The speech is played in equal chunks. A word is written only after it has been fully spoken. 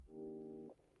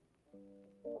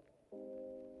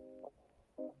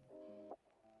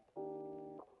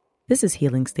This is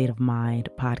Healing State of Mind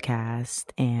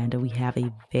podcast, and we have a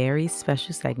very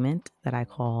special segment that I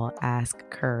call Ask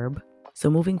Kerb. So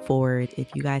moving forward,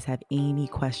 if you guys have any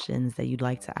questions that you'd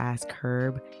like to ask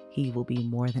Kerb, he will be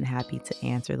more than happy to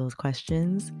answer those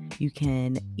questions. You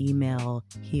can email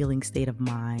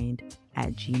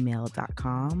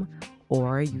healingstateofmind@gmail.com,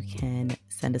 or you can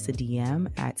send us a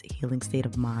DM at Healing State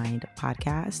of Mind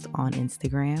podcast on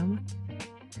Instagram.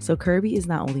 So Kirby is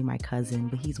not only my cousin,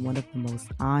 but he's one of the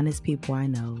most honest people I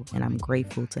know, and I'm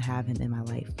grateful to have him in my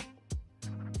life.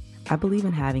 I believe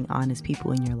in having honest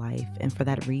people in your life, and for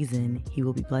that reason, he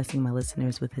will be blessing my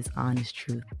listeners with his honest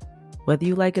truth. Whether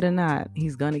you like it or not,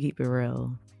 he's gonna keep it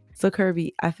real. So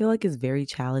Kirby, I feel like it's very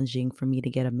challenging for me to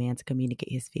get a man to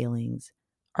communicate his feelings.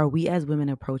 Are we as women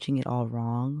approaching it all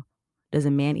wrong? Does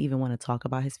a man even want to talk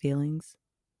about his feelings?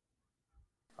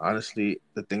 Honestly,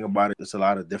 the thing about it, it's a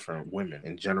lot of different women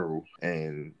in general,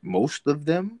 and most of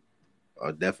them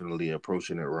are definitely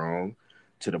approaching it wrong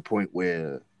to the point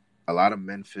where a lot of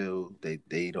men feel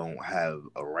they don't have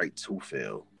a right to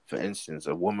feel. For instance,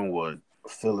 a woman would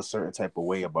feel a certain type of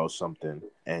way about something,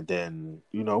 and then,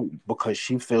 because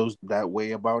she feels that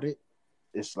way about it,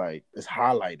 it's like it's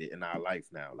highlighted in our life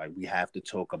now. Like, we have to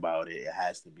talk about it. It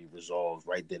has to be resolved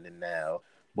right then and now.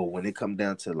 But when it comes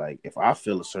down to, like, if I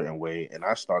feel a certain way and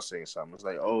I start saying something, it's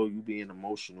like, oh, you being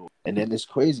emotional. And then it's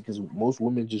crazy because most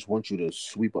women just want you to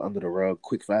sweep it under the rug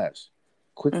quick, fast.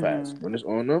 When it's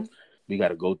on them, we got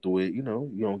to go through it. You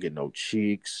don't get no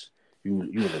cheeks. You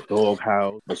in the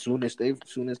doghouse. But soon as they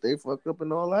fuck up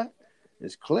and all that,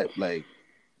 it's clipped. Like,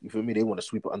 you feel me? They want to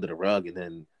sweep it under the rug and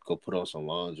then go put on some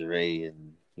lingerie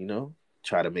and,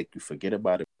 try to make you forget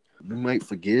about it. We might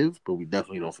forgive, but we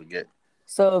definitely don't forget.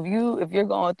 So if you're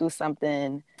going through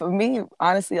something, for me,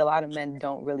 honestly, a lot of men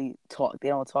don't really talk. They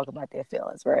don't talk about their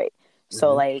feelings, right?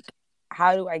 So like,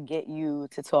 how do I get you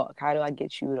to talk? How do I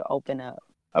get you to open up?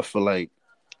 I feel like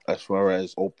as far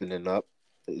as opening up,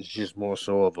 it's just more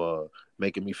so of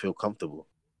making me feel comfortable.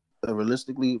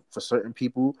 Realistically, for certain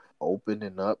people,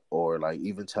 opening up or like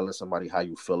even telling somebody how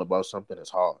you feel about something is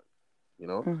hard,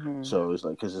 So it's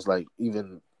like, because it's like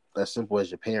even as simple as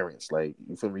your parents. Like,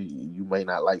 you feel me? You may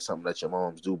not like something that your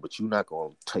moms do, but you're not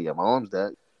going to tell your moms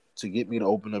that. To get me to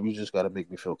open up, you just got to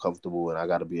make me feel comfortable, and I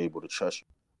got to be able to trust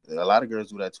you. A lot of girls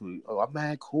do that too. Oh, I'm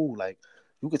mad cool. Like,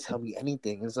 you could tell me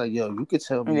anything. It's like, yo, you could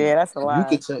tell me. Yeah, that's a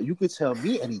lot. You could tell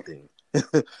me anything.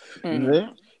 You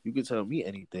know? You could tell me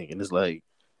anything, and it's like,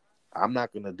 I'm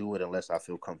not gonna do it unless I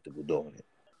feel comfortable doing it.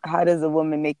 How does a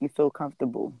woman make you feel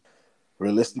comfortable?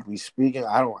 Realistically speaking,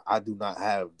 I do not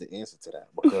have the answer to that,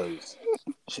 because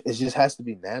it just has to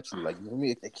be natural. Like, you feel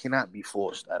me? It cannot be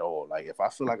forced at all. Like, if I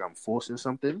feel like I'm forcing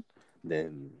something,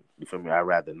 then, you feel me? I'd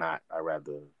rather not. I'd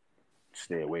rather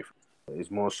stay away from it. It's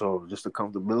more so just the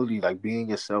comfortability, like being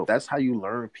yourself. That's how you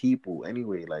learn people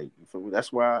anyway. Like, you feel me?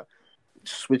 That's why,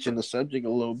 switching the subject a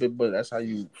little bit, but that's how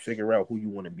you figure out who you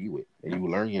want to be with, and you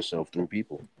learn yourself through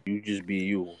people. You just be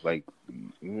you. Like,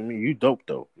 you know what I mean? You dope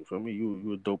though. You feel me?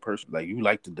 You a dope person. Like, you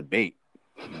like to debate,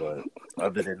 but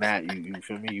other than that, you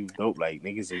feel me? You dope. Like,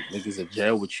 niggas will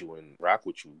gel with you and rock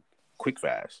with you quick,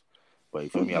 fast. But you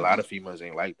feel me? A lot of females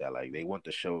ain't like that. Like, they want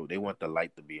the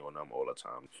light to be on them all the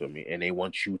time. You feel me? And they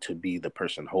want you to be the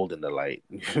person holding the light.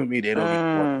 You feel me? They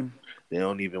don't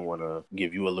even want to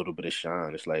give you a little bit of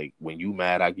shine. It's like, when you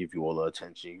mad, I give you all the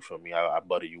attention. You feel me? I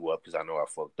butter you up because I know I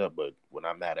fucked up. But when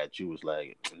I'm mad at you, it's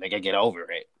like, nigga, get over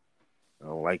it. I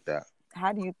don't like that.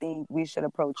 How do you think we should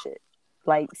approach it?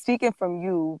 Like, speaking from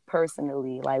you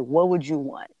personally, like, what would you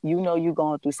want? You're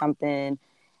going through something,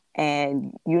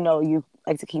 and you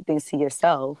like to keep things to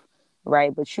yourself,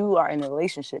 right? But you are in a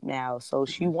relationship now, so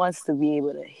she wants to be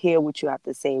able to hear what you have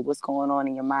to say, what's going on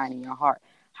in your mind and your heart.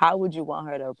 How would you want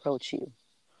her to approach you?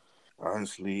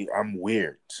 Honestly, I'm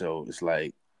weird, so it's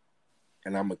like,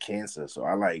 and I'm a Cancer, so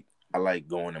I like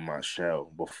going in my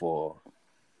shell before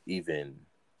even,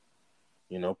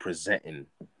 presenting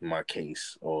my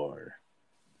case or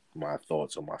my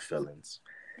thoughts or my feelings.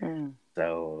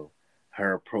 So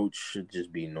her approach should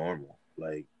just be normal.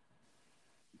 Like,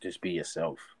 just be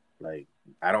yourself. Like,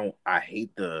 I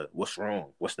hate the what's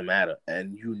wrong, what's the matter,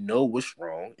 and you know what's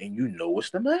wrong and you know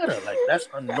what's the matter. Like, that's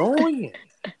annoying.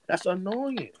 That's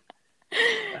annoying.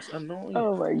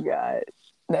 Oh my God.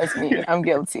 That's me. I'm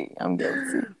guilty.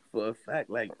 For a fact.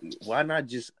 Like, why not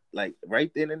just, like,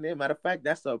 right then and there? Matter of fact,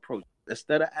 that's the approach.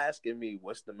 Instead of asking me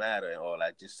what's the matter and all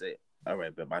that, just say, all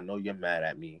right, babe, I know you're mad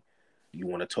at me. You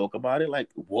want to talk about it? Like,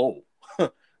 whoa.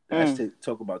 That's to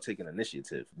talk about taking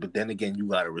initiative. But then again, you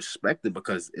got to respect it,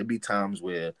 because it be times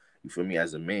where, you feel me,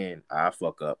 as a man, I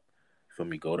fuck up, for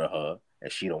me, go to her,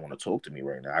 and she don't want to talk to me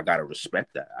right now. I got to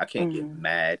respect that. I can't get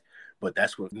mad But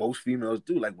that's what most females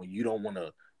do. Like when you don't want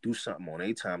to do something on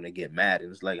their time, they get mad,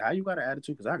 and it's like, how you got an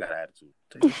attitude? Because I got an attitude.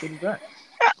 Take the shit back.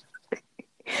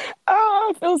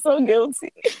 Oh, I feel so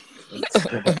guilty.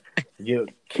 You're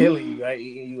killing you, right?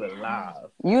 Eating you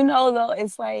alive. You know, though,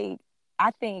 it's like,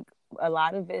 I think a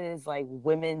lot of it is like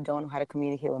women don't know how to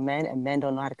communicate with men and men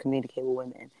don't know how to communicate with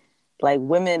women. Like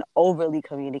women overly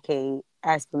communicate,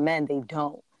 as for men, they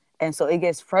don't. And so it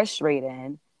gets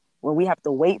frustrating when we have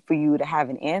to wait for you to have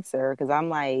an answer. Because I'm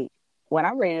like, when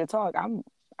I'm ready to talk, I'm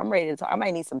ready to talk. I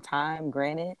might need some time,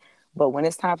 granted. But when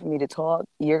it's time for me to talk,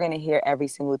 you're going to hear every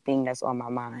single thing that's on my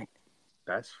mind.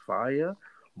 That's fire.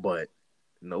 But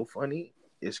no funny,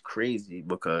 it's crazy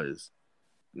because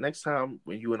next time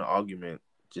when you're in an argument,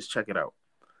 just check it out.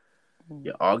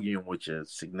 You're arguing with your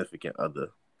significant other.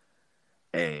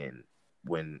 And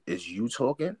when it's you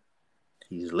talking,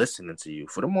 he's listening to you.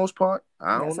 For the most part,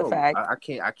 I don't know.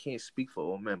 I can't speak for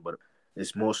all men, but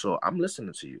it's more so I'm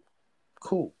listening to you.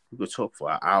 Cool. We could talk for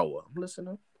an hour. I'm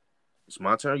listening. It's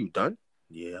my turn. You done?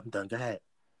 Yeah, I'm done. Go ahead.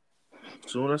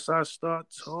 As soon as I start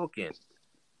talking,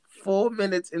 4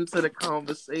 minutes into the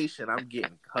conversation, I'm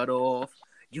getting cut off.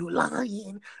 You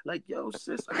lying. Like, yo,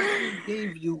 sis, I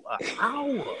gave you an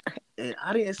hour. And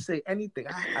I didn't say anything.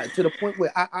 I to the point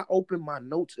where I opened my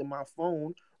notes in my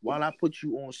phone while I put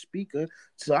you on speaker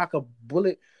so I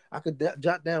could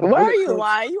jot down. Why are you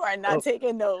lying? You are not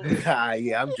taking notes.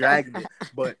 Yeah, I'm dragging it.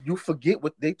 But you forget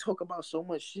what they talk about so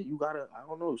much shit. You gotta, I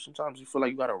don't know, sometimes you feel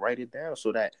like you gotta write it down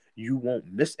so that you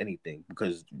won't miss anything.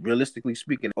 Because realistically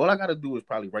speaking, all I gotta do is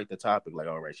probably write the topic. Like,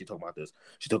 all right, she talking about this.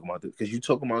 She talking about this. Because you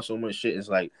talking about so much shit, it's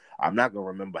like, I'm not gonna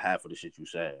remember half of the shit you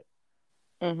said.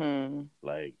 Mm-hmm.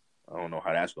 Like, I don't know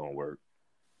how that's gonna work.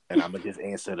 And I'm gonna just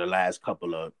answer the last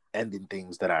couple of ending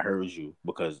things that I heard you,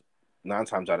 because 9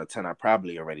 times out of 10 I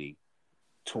probably already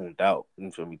tuned out.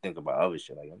 You feel me? Think about other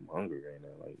shit. Like, I'm hungry right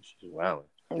now. Like, she's wilding.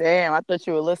 Damn, I thought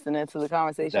you were listening to the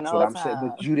conversation. That's what I'm saying.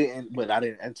 But you didn't. But I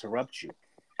didn't interrupt you.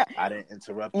 I didn't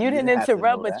interrupt you. You didn't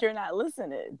interrupt, but you're not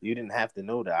listening. You didn't have to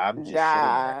know that. I'm just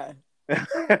saying.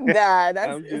 Nah,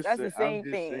 that's the same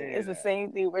thing. It's the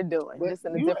same thing we're doing, but just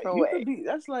in a different way.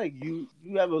 That's like you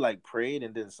ever like prayed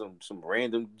and then some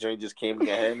random joint just came in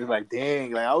your head and it's like,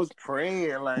 dang, like I was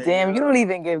praying, like damn, you don't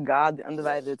even give God the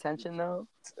undivided attention though.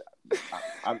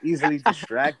 I'm easily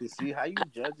distracted. See how you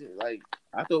judge it? Like,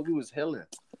 I thought we was healing.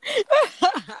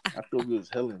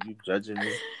 You judging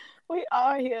me? We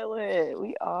are healing.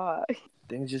 We are.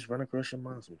 Things just run across your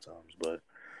mind sometimes. But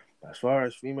as far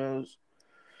as females,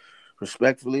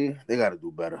 respectfully, they got to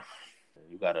do better.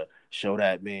 You got to show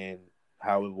that man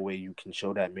however way you can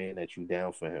show that man that you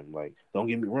down for him. Like, don't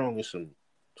get me wrong, there's some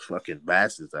fucking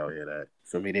bastards out here that,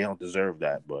 for me, they don't deserve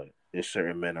that. But there's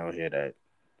certain men out here that,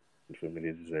 for me,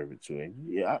 they deserve it too. And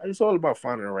yeah, it's all about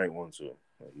finding the right one too.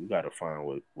 Like, you got to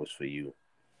find what's for you.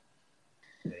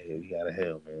 Yeah, you got to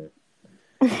heal, man.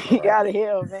 You got to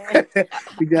heal, man.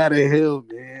 You got to heal,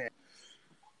 man.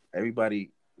 Everybody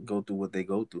go through what they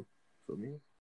go through. For me,